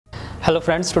Hello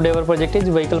friends, today our project is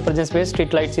vehicle presence based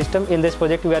street light system. In this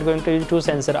project we are going to use two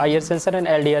sensors, IR sensor and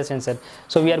LDR sensor.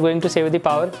 So we are going to save the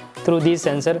power through these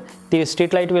sensor. The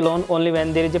street light will on only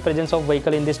when there is a presence of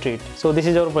vehicle in the street. So this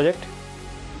is our project.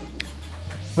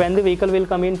 When the vehicle will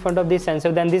come in front of this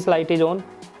sensor, then this light is on.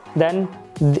 Then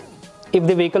if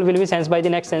the vehicle will be sensed by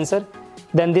the next sensor,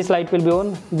 then this light will be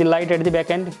on, the light at the back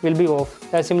end will be off.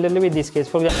 Similarly with this case,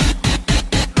 for example,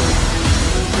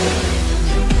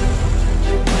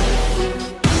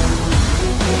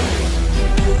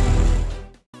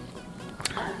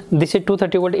 this is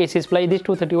 230 volt AC supply. This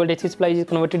 230 volt AC supply is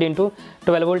converted into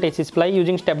 12 volt AC supply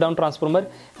using step down transformer.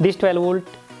 This 12 volt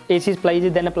AC supply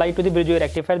is then applied to the bridge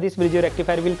rectifier. This bridge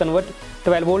rectifier will convert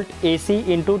 12 volt AC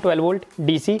into 12 volt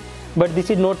DC, but this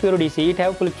is not pure DC. It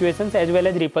have fluctuations as well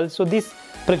as ripples. So these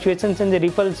fluctuations and the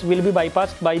ripples will be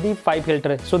bypassed by the pipe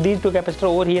filter. So these two capacitors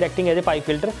over here acting as a pipe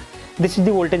filter. This is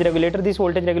the voltage regulator. This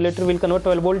voltage regulator will convert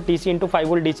 12 volt DC into 5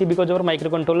 volt DC because our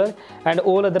microcontroller and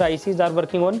all other ICs are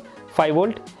working on 5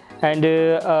 volt. And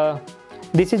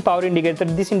this is power indicator.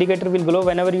 This indicator will glow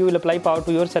whenever you will apply power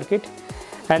to your circuit.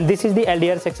 And this is the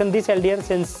LDR section. This LDR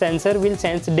sensor will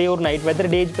sense day or night, whether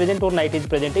day is present or night is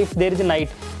present. If there is a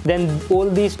night, then all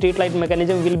the street light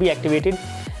mechanism will be activated.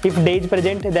 If day is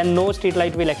present, then no street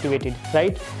light will activated,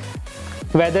 right?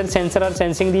 Whether sensor are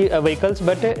sensing the vehicles,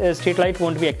 but street light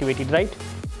won't be activated, right?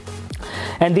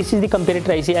 And this is the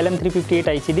comparator IC, LM358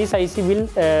 IC. This IC will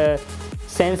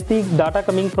sense the data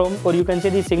coming from, or you can say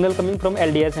the signal coming from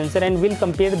LDR sensor, and will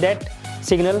compare that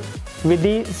signal with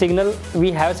the signal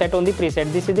we have set on the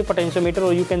preset. This is the potentiometer,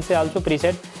 or you can say also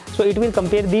preset. So it will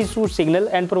compare these two signal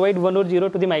and provide 1 or 0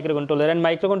 to the microcontroller, and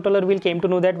microcontroller will came to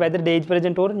know that whether day is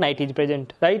present or night is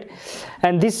present, right?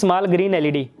 And this small green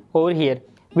LED over here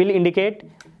will indicate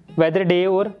whether day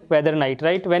or whether night,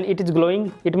 right? When it is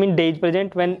glowing, it means day is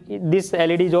present. When this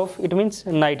LED is off, it means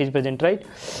night is present, right?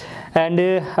 And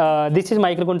this is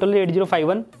microcontroller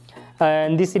 8051,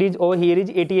 and this series over here is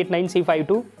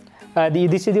 8089C52.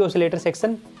 This is the oscillator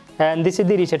section, and this is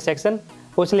the reset section.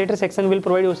 Oscillator section will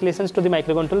provide oscillations to the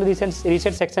microcontroller.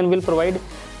 Reset section will provide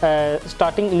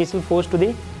starting initial force to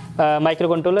the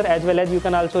microcontroller, as well as you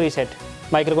can also reset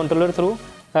microcontroller through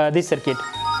this circuit.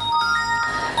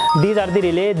 These are the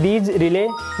relay. These relay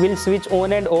will switch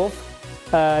on and off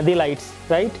the lights,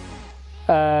 right?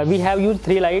 We have used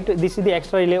 3 light. This is the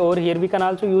extra relay over here. We can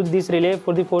also use this relay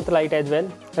for the 4th light as well,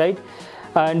 right?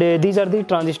 And these are the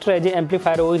transistor as an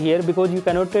amplifier over here, because you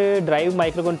cannot drive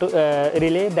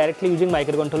relay directly using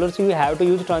microcontroller. So you have to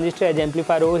use transistor as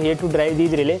amplifier over here to drive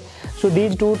these relay. So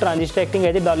these two transistor acting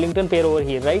as a Darlington pair over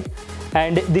here, right?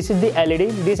 And this is the LED.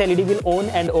 This LED will on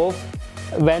and off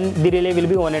when the relay will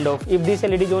be on and off. If this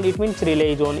LED is on, it means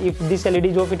relay is on. If this LED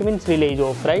is off, it means relay is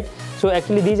off, right? So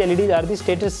actually these LEDs are the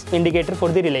status indicator for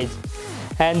the relays.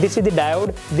 And this is the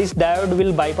diode. This diode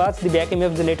will bypass the back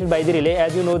EMF generated by the relay.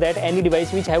 As you know that any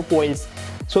device which have coils,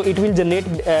 so it will generate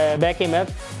back EMF.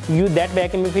 That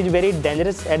back EMF is very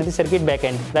dangerous at the circuit back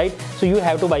end, right? So you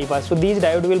have to bypass. So these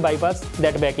diode will bypass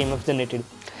that back EMF generated.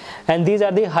 And these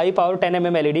are the high power 10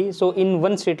 mm LED. So in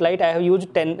one street light I have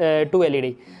used 2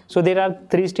 LED. So there are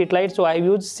 3 street lights, so I have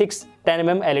used 6 10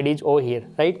 mm LEDs over here,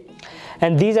 right?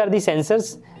 And these are the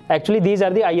sensors. Actually these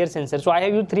are the IR sensors. So I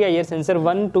have used 3 IR sensor,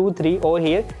 1, 2, 3 over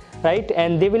here, right?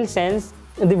 And they will sense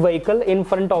the vehicle in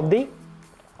front of the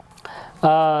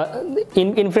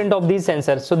in front of these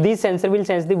sensors. So this sensor will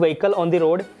sense the vehicle on the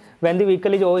road when the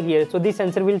vehicle is over here. So this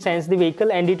sensor will sense the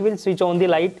vehicle and it will switch on the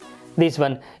light, this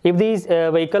one. If this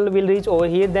vehicle will reach over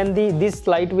here, then this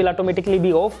light will automatically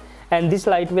be off and this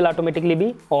light will automatically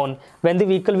be on. When the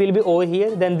vehicle will be over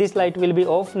here, then this light will be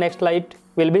off, next light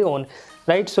will be on,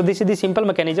 right? So this is the simple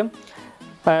mechanism.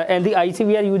 And the IC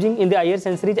we are using in the IR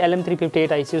sensor is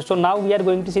LM358 IC. So now we are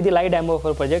going to see the live demo of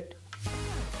our project.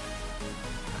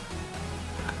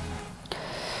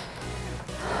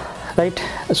 Right,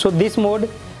 so this mode,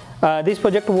 this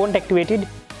project won't activate it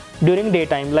during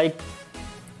daytime. Like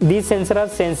these sensors are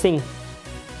sensing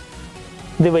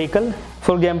the vehicle.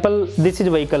 For example, this is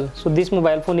vehicle. So this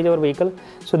mobile phone is our vehicle.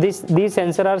 So these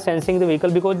sensors are sensing the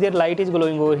vehicle because their light is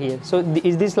glowing over here. So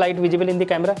is this light visible in the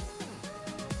camera?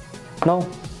 No.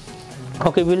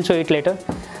 Okay, we will show it later.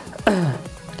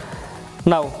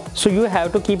 Now, so you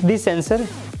have to keep this sensor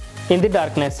in the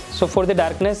darkness. So for the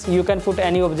darkness, you can put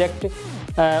any object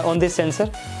on this sensor,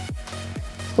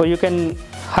 or you can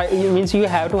hide, means you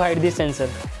have to hide this sensor.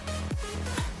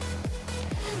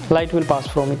 Light will pass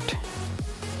from it.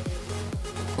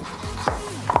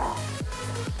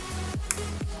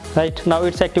 Right, now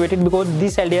it's activated because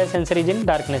this LDR sensor is in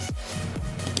darkness.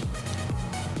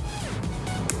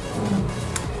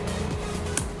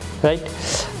 Right,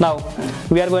 Now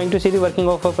we are going to see the working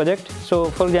of a project. So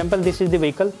for example, this is the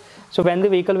vehicle. So when the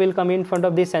vehicle will come in front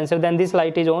of this sensor, then this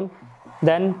light is on.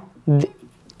 Then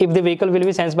if the vehicle will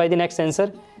be sensed by the next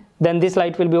sensor, then this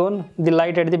light will be on, the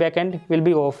light at the back end will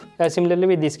be off. Similarly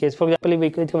with this case, for example, if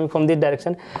vehicle is coming from this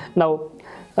direction, now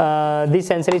this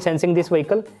sensor is sensing this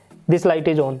vehicle, this light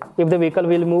is on. If the vehicle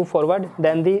will move forward,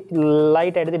 then the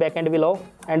light at the back end will off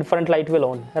and front light will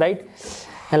on, right?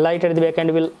 And light at the back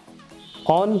end will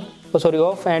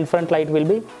off, and front light will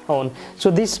be on. So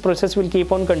this process will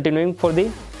keep on continuing for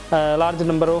the large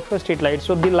number of street lights.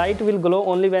 So the light will glow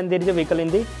only when there is a vehicle in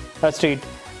the street.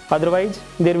 Otherwise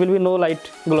there will be no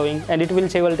light glowing, and it will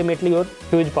save ultimately your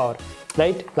huge power,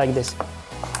 right? Like this.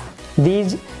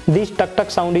 These tuck tuck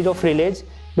sound is of relays,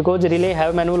 because relay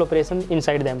have manual operation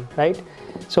inside them, right?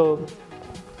 So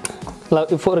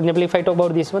for example, if I talk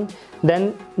about this one,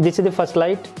 then this is the first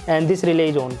light and this relay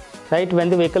is on, right? When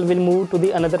the vehicle will move to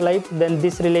the another light, then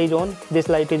this relay is on, this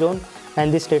light is on,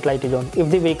 and this straight light is on.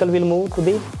 If the vehicle will move to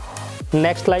the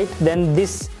next light, then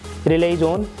this relay is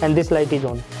on and this light is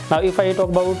on. Now if I talk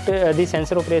about the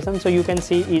sensor operation, so you can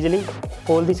see easily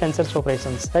all the sensors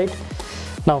operations, right?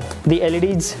 Now the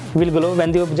LEDs will glow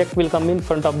when the object will come in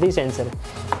front of the sensor.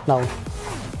 Now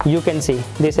you can see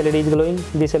this LED is glowing,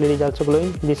 this LED is also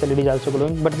glowing, this LED is also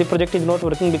glowing, but the project is not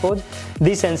working because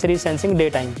this sensor is sensing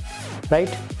daytime, right?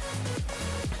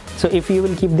 So if you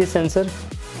will keep this sensor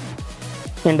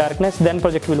in darkness, then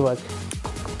project will work,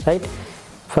 right?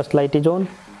 First light is on,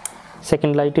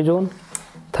 second light is on,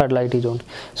 third light is on.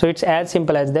 So it's as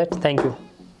simple as that. Thank you.